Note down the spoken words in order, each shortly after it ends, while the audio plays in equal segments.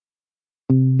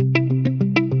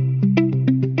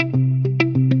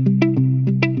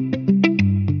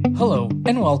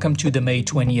and welcome to the May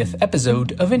 20th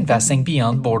episode of Investing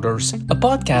Beyond Borders, a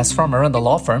podcast from Miranda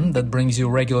Law Firm that brings you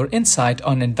regular insight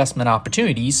on investment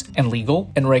opportunities and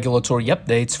legal and regulatory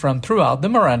updates from throughout the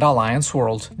Miranda Alliance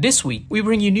world. This week, we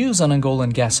bring you news on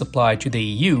Angolan gas supply to the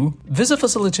EU, visa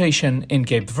facilitation in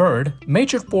Cape Verde,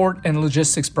 major port and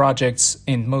logistics projects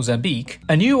in Mozambique,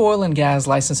 a new oil and gas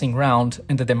licensing round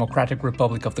in the Democratic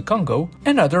Republic of the Congo,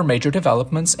 and other major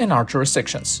developments in our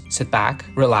jurisdictions. Sit back,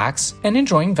 relax, and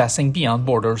enjoy investing beyond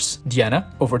borders.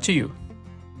 Diana, over to you.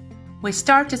 We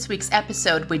start this week's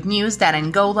episode with news that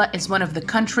Angola is one of the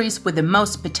countries with the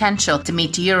most potential to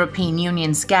meet the European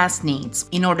Union's gas needs.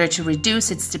 In order to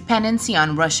reduce its dependency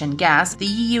on Russian gas, the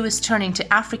EU is turning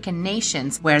to African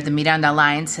nations, where the Miranda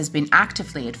Alliance has been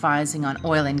actively advising on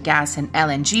oil and gas and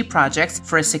LNG projects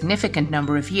for a significant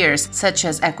number of years, such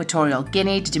as Equatorial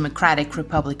Guinea, the Democratic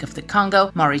Republic of the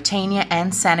Congo, Mauritania,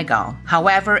 and Senegal.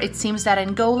 However, it seems that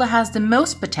Angola has the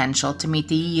most potential to meet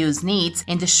the EU's needs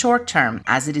in the short term,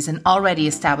 as it is an already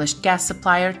established gas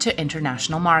supplier to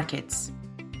international markets.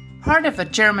 Part of a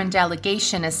German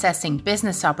delegation assessing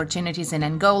business opportunities in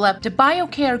Angola, the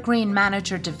BioCare Green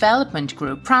Manager Development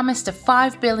Group promised a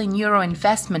 €5 billion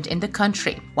investment in the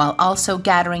country. While also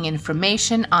gathering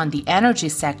information on the energy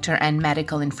sector and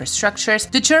medical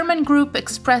infrastructures, the German group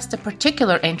expressed a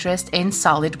particular interest in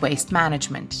solid waste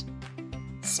management.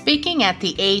 Speaking at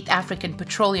the 8th African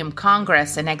Petroleum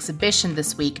Congress and exhibition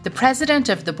this week, the president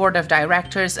of the board of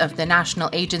directors of the National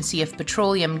Agency of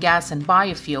Petroleum, Gas and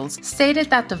Biofuels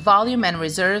stated that the volume and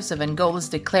reserves of Angola's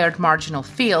declared marginal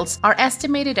fields are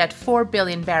estimated at 4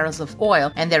 billion barrels of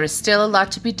oil, and there is still a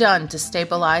lot to be done to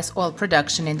stabilize oil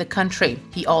production in the country.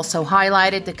 He also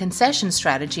highlighted the concession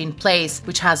strategy in place,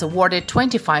 which has awarded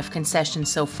 25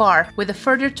 concessions so far, with a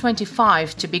further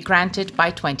 25 to be granted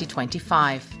by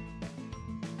 2025.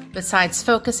 Besides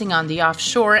focusing on the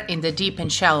offshore in the deep and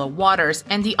shallow waters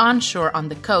and the onshore on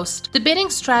the coast, the bidding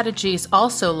strategy is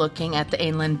also looking at the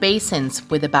inland basins,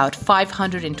 with about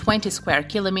 520 square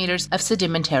kilometers of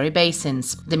sedimentary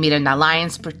basins. The Miranda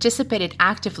Alliance participated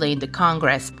actively in the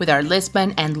Congress, with our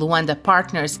Lisbon and Luanda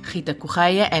partners Rita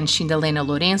Correia and Shindalena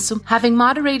Lourenço having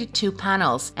moderated 2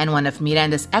 panels, and one of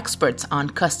Miranda's experts on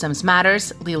customs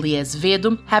matters, Lilia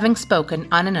Azevedo, having spoken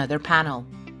on another panel.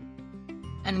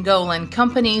 Angolan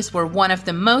companies were one of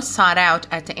the most sought out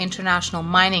at the International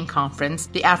Mining Conference,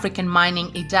 the African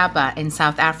Mining Idaba in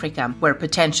South Africa, where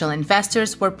potential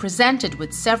investors were presented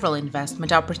with several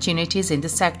investment opportunities in the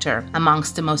sector.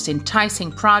 Amongst the most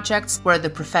enticing projects were the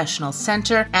Professional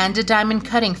Center and the diamond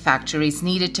cutting factories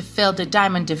needed to fill the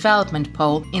diamond development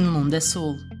pole in Lunda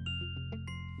Sul.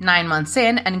 9 months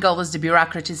in, Angola's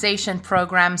debureaucratization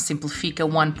program, Simplifica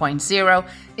 1.0,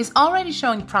 is already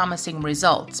showing promising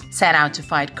results. Set out to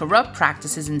fight corrupt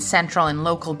practices in central and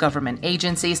local government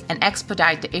agencies and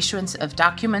expedite the issuance of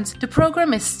documents, the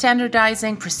program is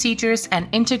standardizing procedures and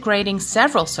integrating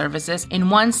several services in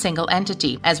one single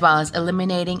entity, as well as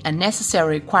eliminating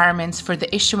unnecessary requirements for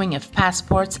the issuing of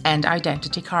passports and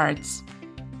identity cards.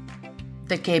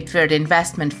 The Cape Verde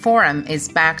Investment Forum is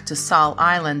back to Sal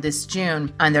Island this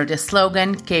June. Under the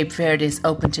slogan, Cape Verde is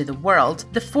open to the world,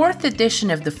 the 4th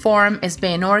edition of the forum is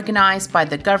being organized by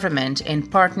the government in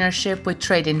partnership with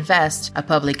Trade Invest, a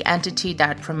public entity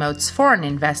that promotes foreign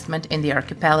investment in the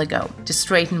archipelago, to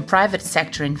strengthen private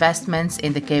sector investments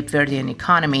in the Cape Verdean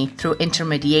economy through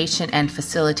intermediation and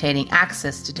facilitating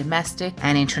access to domestic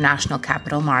and international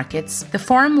capital markets. The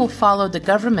forum will follow the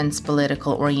government's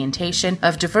political orientation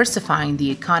of diversifying the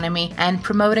economy and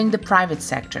promoting the private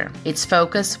sector. Its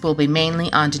focus will be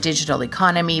mainly on the digital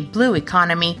economy, blue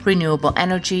economy, renewable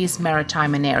energies,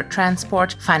 maritime and air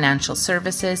transport, financial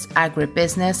services,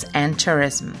 agribusiness, and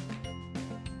tourism.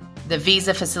 The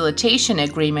visa facilitation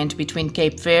agreement between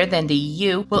Cape Verde and the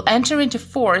EU will enter into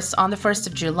force on the 1st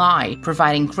of July,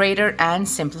 providing greater and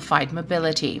simplified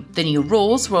mobility. The new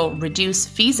rules will reduce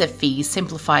visa fees,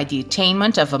 simplify the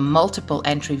attainment of a multiple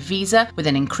entry visa with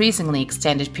an increasingly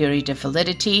extended period of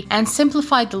validity, and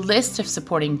simplify the list of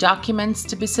supporting documents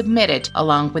to be submitted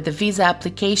along with the visa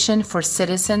application for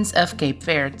citizens of Cape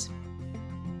Verde.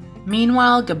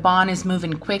 Meanwhile, Gabon is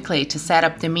moving quickly to set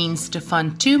up the means to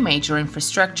fund 2 major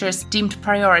infrastructures deemed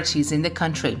priorities in the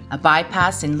country: a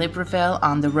bypass in Libreville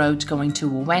on the road going to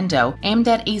Owendo, aimed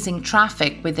at easing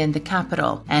traffic within the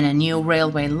capital, and a new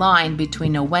railway line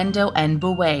between Owendo and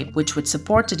Boé, which would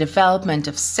support the development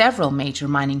of several major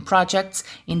mining projects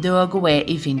in the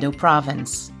Ogooué-Ivindo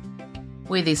province.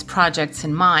 With these projects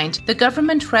in mind, the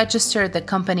government registered the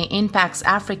company Impax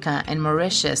Africa in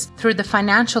Mauritius through the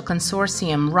financial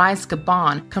consortium Rise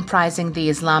Gabon, comprising the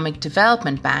Islamic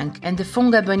Development Bank and the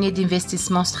Fonds Gabonais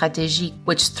d'Investissement Stratégique,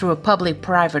 which through a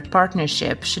public-private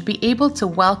partnership should be able to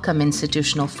welcome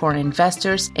institutional foreign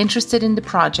investors interested in the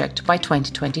project by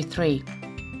 2023.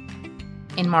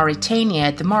 In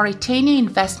Mauritania, the Mauritania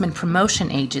Investment Promotion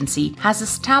Agency has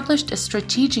established a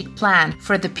strategic plan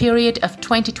for the period of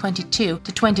 2022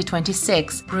 to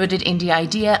 2026, rooted in the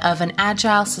idea of an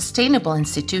agile, sustainable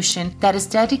institution that is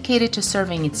dedicated to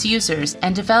serving its users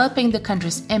and developing the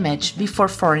country's image before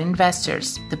foreign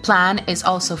investors. The plan is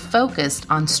also focused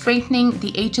on strengthening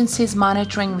the agency's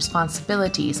monitoring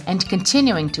responsibilities and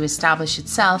continuing to establish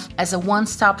itself as a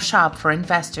one-stop shop for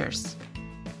investors.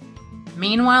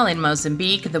 Meanwhile, in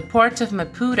Mozambique, the port of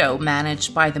Maputo,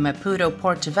 managed by the Maputo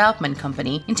Port Development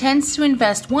Company, intends to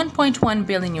invest $1.1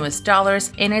 billion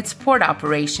in its port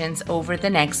operations over the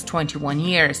next 21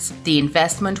 years. The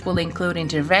investment will include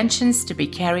interventions to be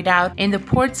carried out in the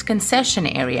port's concession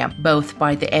area, both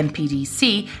by the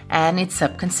MPDC and its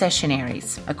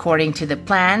sub-concessionaries. According to the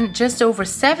plan, just over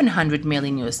 $700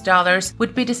 million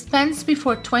would be dispensed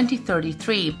before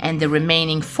 2033, and the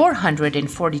remaining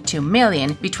 $442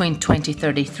 million between 2033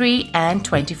 and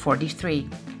 2043.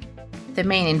 The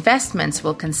main investments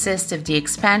will consist of the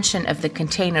expansion of the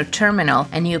container terminal,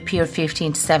 a new Pier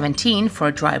 15-17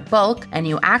 for dry bulk, a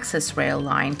new access rail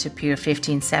line to Pier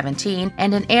 15-17,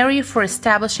 and an area for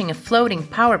establishing a floating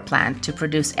power plant to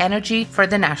produce energy for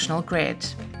the national grid.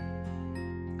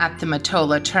 At the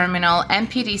Matola terminal,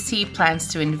 MPDC plans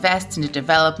to invest in the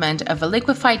development of a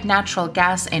liquefied natural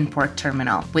gas import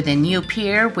terminal with a new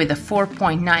pier with a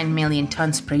 4.9 million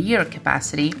tons per year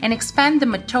capacity and expand the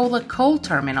Matola coal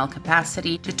terminal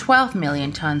capacity to 12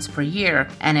 million tons per year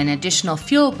and an additional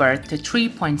fuel berth to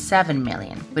 3.7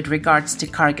 million. With regards to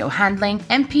cargo handling,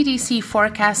 MPDC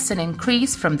forecasts an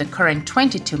increase from the current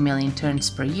 22 million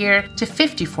tons per year to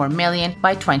 54 million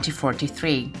by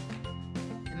 2043.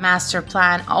 Master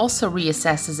Plan also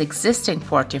reassesses existing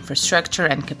port infrastructure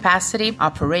and capacity,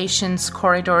 operations,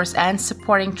 corridors, and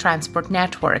supporting transport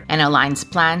network, and aligns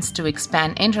plans to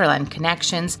expand interland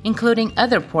connections, including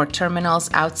other port terminals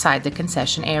outside the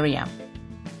concession area.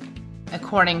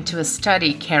 According to a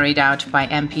study carried out by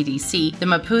MPDC, the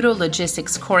Maputo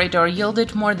Logistics Corridor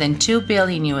yielded more than $2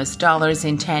 billion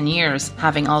in 10 years,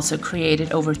 having also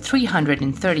created over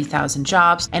 330,000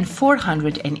 jobs and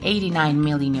 $489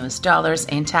 million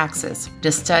in taxes.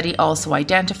 The study also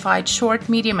identified short,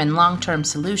 medium, and long-term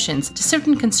solutions to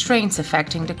certain constraints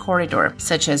affecting the corridor,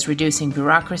 such as reducing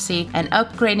bureaucracy and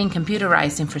upgrading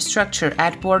computerized infrastructure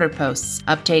at border posts,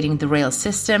 updating the rail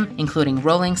system, including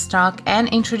rolling stock, and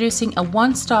introducing a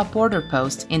one-stop border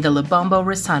post in the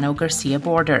Lubombo-Rissano-Garcia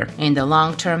border. In the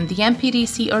long term, the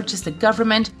MPDC urges the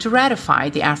government to ratify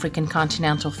the African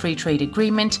Continental Free Trade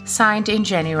Agreement signed in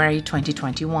January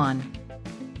 2021.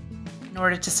 In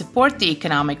order to support the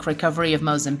economic recovery of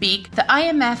Mozambique, the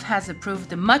IMF has approved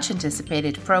the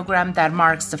much-anticipated program that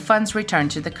marks the fund's return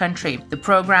to the country. The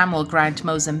program will grant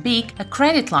Mozambique a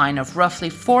credit line of roughly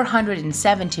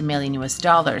 $470 million,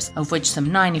 of which some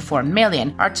 $94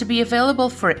 million are to be available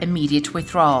for immediate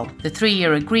withdrawal. The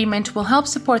 3-year agreement will help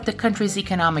support the country's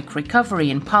economic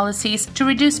recovery and policies to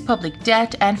reduce public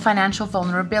debt and financial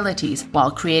vulnerabilities,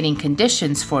 while creating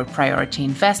conditions for priority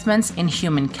investments in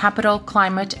human capital,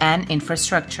 climate, and infrastructure.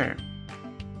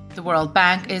 The World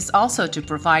Bank is also to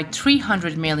provide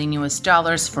 $300 million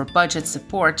for budget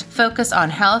support focused on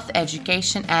health,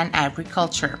 education, and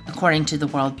agriculture. According to the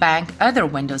World Bank, other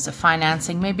windows of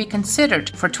financing may be considered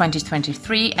for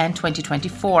 2023 and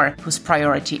 2024, whose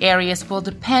priority areas will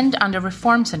depend on the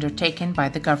reforms undertaken by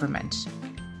the government.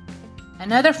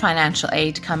 Another financial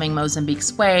aid coming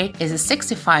Mozambique's way is a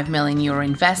 €65 million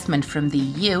investment from the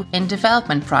EU in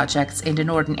development projects in the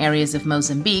northern areas of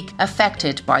Mozambique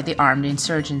affected by the armed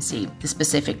insurgency. The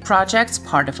specific projects,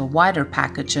 part of a wider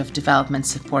package of development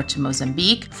support to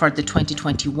Mozambique for the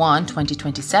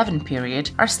 2021-2027 period,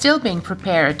 are still being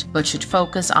prepared but should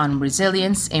focus on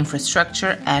resilience,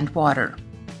 infrastructure, and water.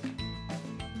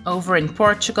 Over in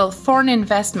Portugal, foreign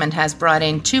investment has brought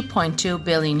in €2.2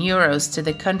 billion to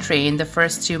the country in the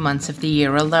first 2 months of the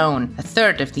year alone, a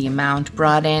third of the amount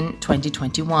brought in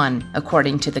 2021.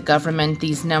 According to the government,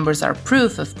 these numbers are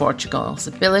proof of Portugal's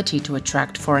ability to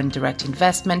attract foreign direct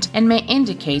investment and may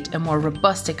indicate a more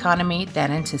robust economy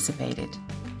than anticipated.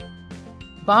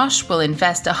 Bosch will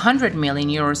invest 100 million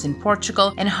euros in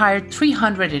Portugal and hired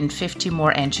 350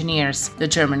 more engineers. The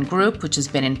German group, which has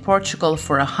been in Portugal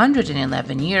for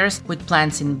 111 years, with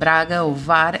plants in Braga,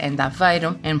 Ovar, and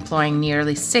Aveiro, employing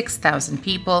nearly 6,000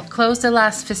 people, closed the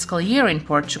last fiscal year in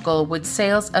Portugal with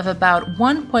sales of about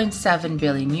 1.7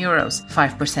 billion euros,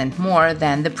 5% more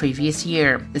than the previous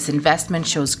year. This investment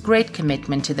shows great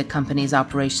commitment to the company's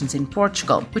operations in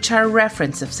Portugal, which are a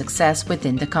reference of success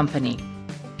within the company.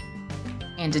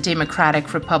 In the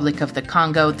Democratic Republic of the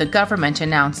Congo, the government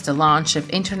announced the launch of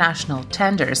international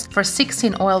tenders for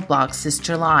 16 oil blocks this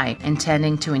July,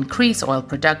 intending to increase oil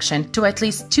production to at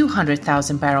least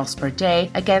 200,000 barrels per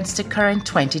day against the current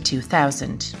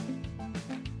 22,000.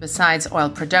 Besides oil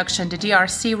production, the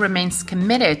DRC remains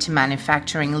committed to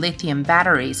manufacturing lithium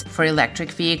batteries for electric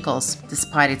vehicles.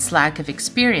 Despite its lack of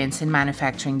experience in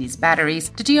manufacturing these batteries,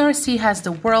 the DRC has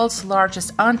the world's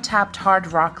largest untapped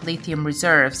hard rock lithium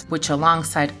reserves, which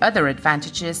alongside other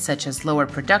advantages such as lower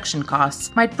production costs,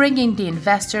 might bring in the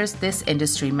investors this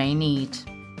industry may need.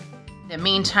 In the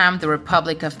meantime, the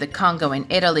Republic of the Congo and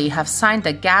Italy have signed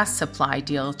a gas supply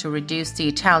deal to reduce the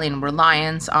Italian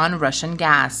reliance on Russian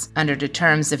gas. Under the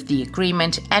terms of the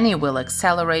agreement, Eni will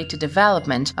accelerate the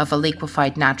development of a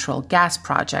liquefied natural gas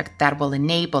project that will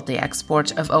enable the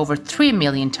export of over 3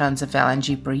 million tons of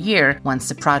LNG per year once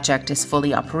the project is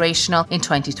fully operational in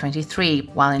 2023,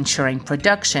 while ensuring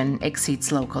production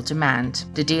exceeds local demand.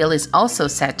 The deal is also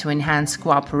set to enhance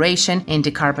cooperation in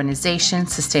decarbonization,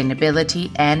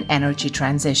 sustainability, and energy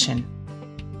transition.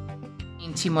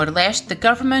 In Timor-Leste, the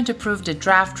government approved a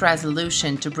draft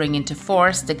resolution to bring into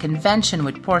force the convention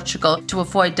with Portugal to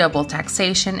avoid double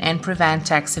taxation and prevent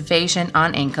tax evasion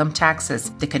on income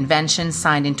taxes. The convention,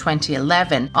 signed in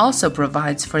 2011, also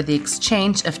provides for the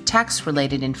exchange of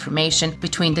tax-related information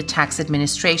between the tax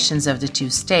administrations of the two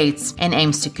states and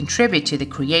aims to contribute to the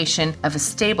creation of a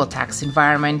stable tax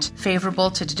environment favorable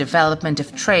to the development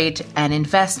of trade and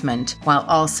investment, while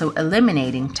also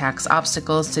eliminating tax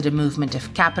obstacles to the movement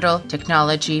of capital, technology,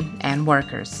 and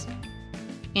workers.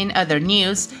 In other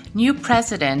news, new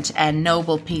president and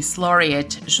Nobel Peace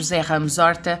Laureate José Ramos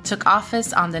Horta took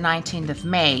office on the 19th of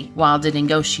May, while the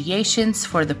negotiations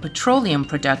for the petroleum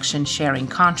production sharing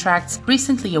contracts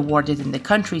recently awarded in the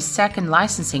country's second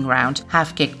licensing round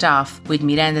have kicked off, with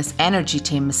Miranda's energy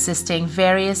team assisting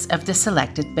various of the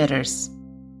selected bidders.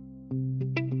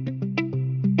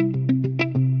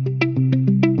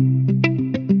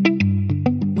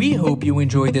 We hope you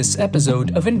enjoyed this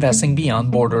episode of Investing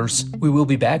Beyond Borders. We will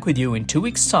be back with you in 2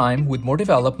 weeks' time with more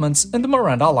developments in the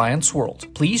Miranda Alliance world.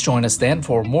 Please join us then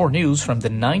for more news from the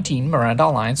 19 Miranda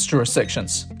Alliance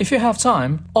jurisdictions. If you have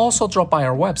time, also drop by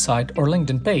our website or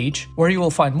LinkedIn page, where you will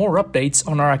find more updates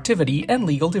on our activity and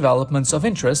legal developments of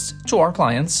interest to our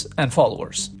clients and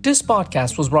followers. This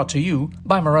podcast was brought to you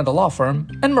by Miranda Law Firm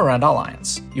and Miranda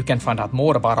Alliance. You can find out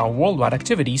more about our worldwide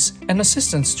activities and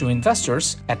assistance to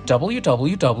investors at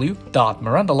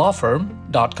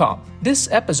www.mirandalawfirm.com. This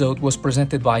episode was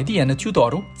presented by Diana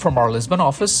Teodoro from our Lisbon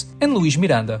office and Luis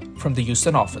Miranda from the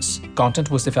Houston office. Content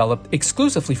was developed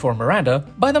exclusively for Miranda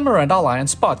by the Miranda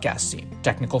Alliance podcast team.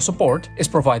 Technical support is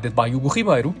provided by Hugo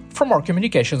Ribeiro from our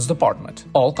communications department.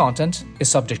 All content is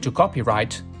subject to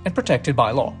copyright and protected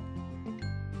by law.